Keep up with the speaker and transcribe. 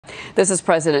This is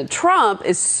President Trump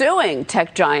is suing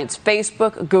tech giants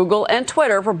Facebook, Google, and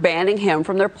Twitter for banning him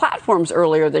from their platforms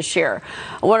earlier this year.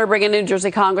 I want to bring in New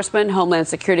Jersey Congressman, Homeland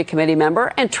Security Committee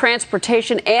member, and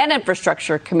Transportation and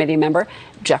Infrastructure Committee member,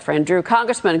 Jefferson Van Drew.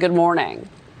 Congressman, good morning.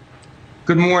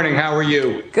 Good morning. How are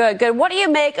you? Good, good. What do you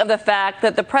make of the fact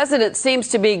that the president seems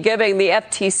to be giving the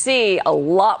FTC a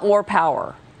lot more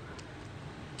power?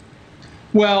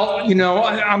 Well, you know,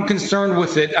 I'm concerned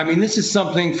with it. I mean, this is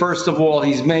something, first of all,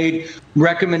 he's made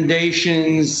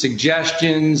recommendations,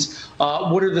 suggestions.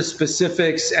 What are the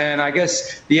specifics? And I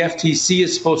guess the FTC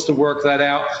is supposed to work that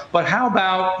out. But how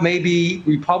about maybe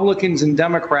Republicans and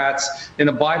Democrats in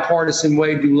a bipartisan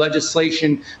way do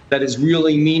legislation that is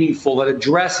really meaningful, that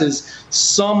addresses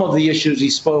some of the issues he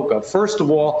spoke of? First of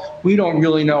all, we don't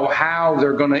really know how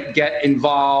they're going to get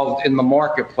involved in the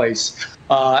marketplace.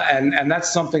 And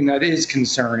that's something that is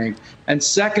concerning. And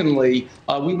secondly,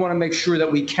 we want to make sure that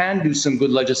we can do some good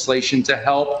legislation to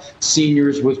help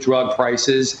seniors with drug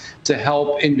prices, to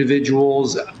help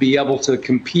individuals be able to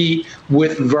compete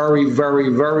with very, very,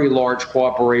 very large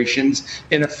corporations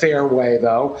in a fair way,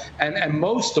 though. And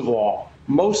most of all,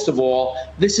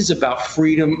 this is about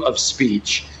freedom of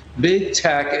speech. Big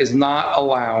tech is not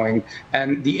allowing,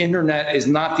 and the internet is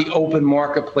not the open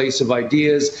marketplace of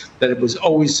ideas that it was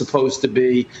always supposed to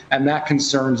be, and that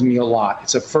concerns me a lot.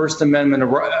 It's a First Amendment a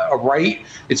right.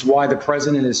 It's why the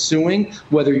president is suing.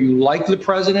 Whether you like the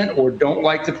president or don't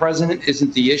like the president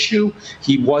isn't the issue.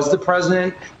 He was the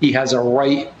president. He has a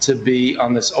right to be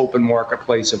on this open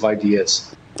marketplace of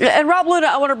ideas. And Rob Luna,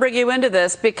 I want to bring you into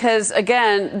this because,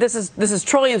 again, this is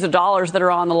trillions of dollars that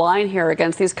are on the line here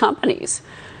against these companies.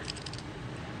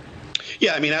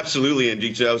 Yeah, I mean, absolutely. And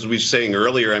as we were saying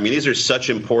earlier, I mean, these are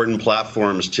such important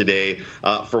platforms today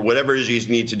for whatever you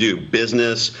need to do,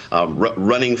 business,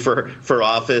 running for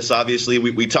office. Obviously,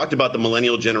 we talked about the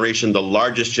millennial generation, the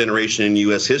largest generation in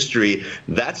U.S. history.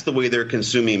 That's the way they're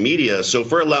consuming media. So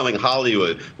if we're allowing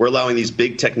Hollywood, we're allowing these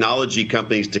big technology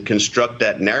companies to construct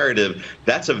that narrative,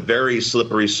 that's a very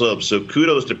slippery slope. So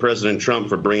kudos to President Trump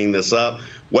for bringing this up.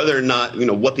 Whether or not, you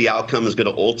know, what the outcome is going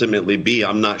to ultimately be,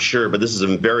 I'm not sure. But this is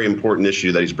a very important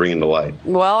issue that he's bringing to light.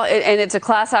 Well, and it's a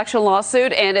class action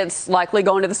lawsuit, and it's likely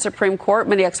going to the Supreme Court.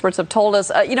 Many experts have told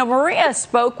us. You know, Maria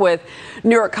spoke with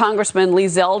New York Congressman Lee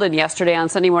Zeldin yesterday on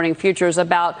Sunday Morning Futures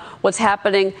about what's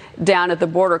happening down at the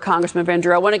border. Congressman Van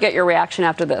Drew, I want to get your reaction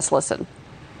after this. Listen.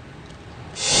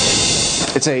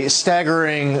 It's a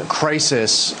staggering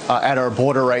crisis at our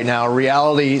border right now,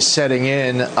 reality setting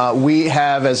in. We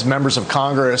have, as members of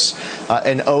Congress,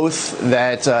 an oath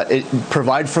that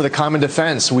provide for the common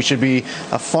defense. We should be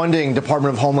funding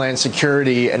Department of Homeland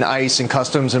Security and ICE and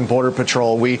Customs and Border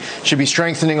Patrol. We should be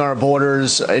strengthening our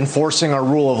borders, enforcing our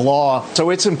rule of law. So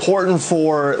it's important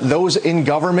for those in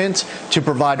government to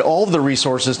provide all of the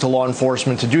resources to law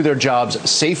enforcement to do their jobs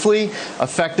safely,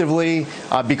 effectively,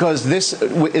 because this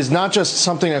is not just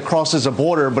something that crosses a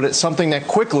border, but it's something that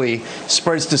quickly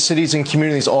spreads to cities and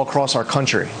communities all across our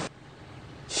country.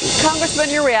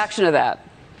 Congressman, your reaction to that?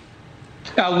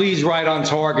 Lee's right on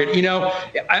target. You know,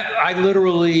 I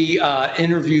literally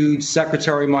interviewed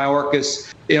Secretary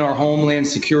Mayorkas in our Homeland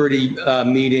Security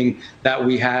meeting that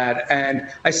we had. And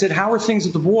I said, how are things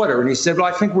at the border? And he said, well,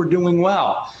 I think we're doing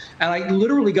well. And I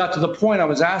literally got to the point I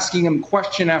was asking him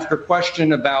question after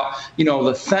question about, you know,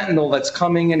 the fentanyl that's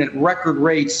coming in at record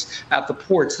rates at the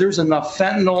ports. There's enough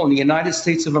fentanyl in the United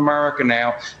States of America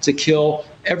now to kill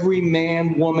every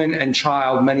man, woman, and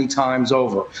child many times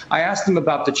over. I asked him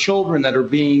about the children that are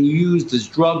being used as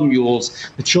drug mules,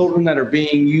 the children that are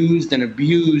being used and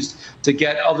abused to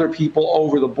get other people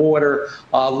over the border,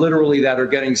 literally that are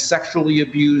getting sexually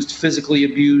abused, physically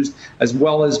abused, as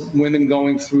well as women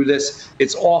going through this.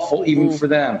 It's awful even for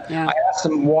them. Yeah. I asked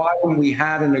him why, when we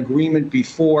had an agreement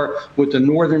before with the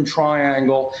Northern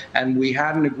Triangle and we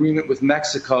had an agreement with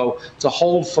Mexico to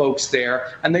hold folks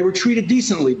there, and they were treated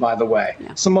decently, by the way. Yeah.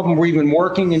 Some of them were even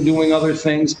working and doing other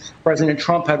things. President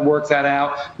Trump had worked that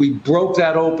out. We broke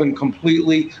that open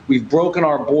completely. We've broken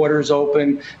our borders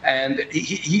open, and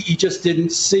he just didn't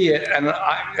see it. And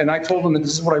I told him, and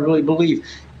this is what I really believe,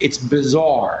 it's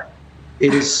bizarre.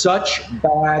 It is such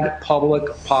bad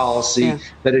public policy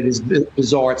that it is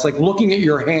bizarre. It's like looking at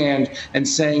your hand and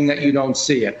saying that you don't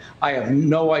see it. I have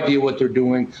no idea what they're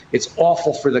doing. It's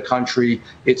awful for the country.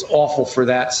 It's awful for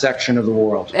that section of the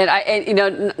world. And you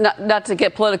know, not to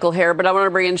get political here, but I want to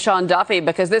bring in Sean Duffy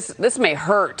because this may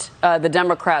hurt the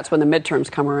Democrats when the midterms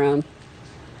come around.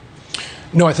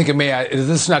 No, I think it may.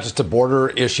 This is not just a border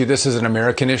issue. This is an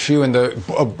American issue, and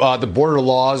the border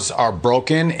laws are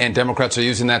broken, and Democrats are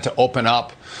using that to open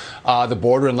up the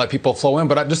border and let people flow in.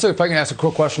 But just if I can ask a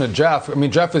quick question to Jeff. I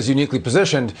mean, Jeff is uniquely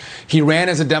positioned. He ran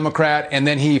as a Democrat, and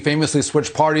then he famously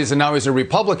switched parties, and now he's a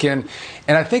Republican.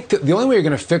 And I think that the only way you're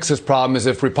going to fix this problem is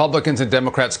if Republicans and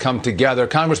Democrats come together.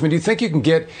 Congressman, do you think you can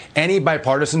get any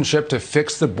bipartisanship to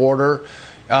fix the border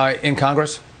in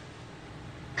Congress?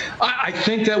 I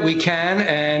think that we can,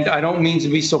 and I don't mean to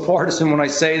be so partisan when I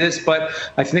say this, but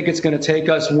I think it's going to take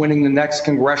us winning the next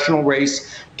congressional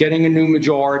race, getting a new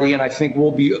majority, and I think we'll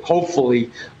be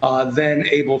hopefully then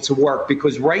able to work.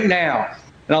 Because right now,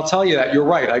 and I'll tell you that, you're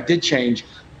right, I did change.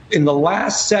 In the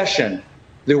last session,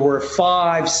 there were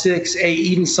 5, 6, 8,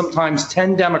 even sometimes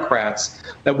 10 Democrats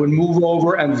that would move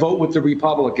over and vote with the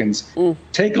Republicans.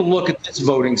 Take a look at this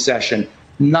voting session.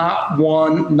 Not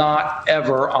one, not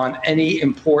ever on any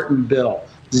important bill.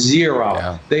 Zero.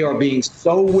 Yeah. They are being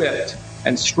so whipped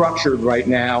and structured right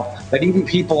now that even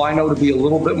people I know to be a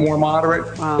little bit more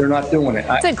moderate, they're not doing it.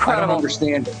 It's incredible. I don't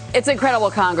understand it. It's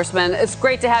incredible, Congressman. It's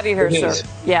great to have you here, sir.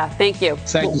 Yeah, thank you.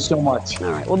 Thank you so much.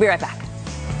 All right, we'll be right back.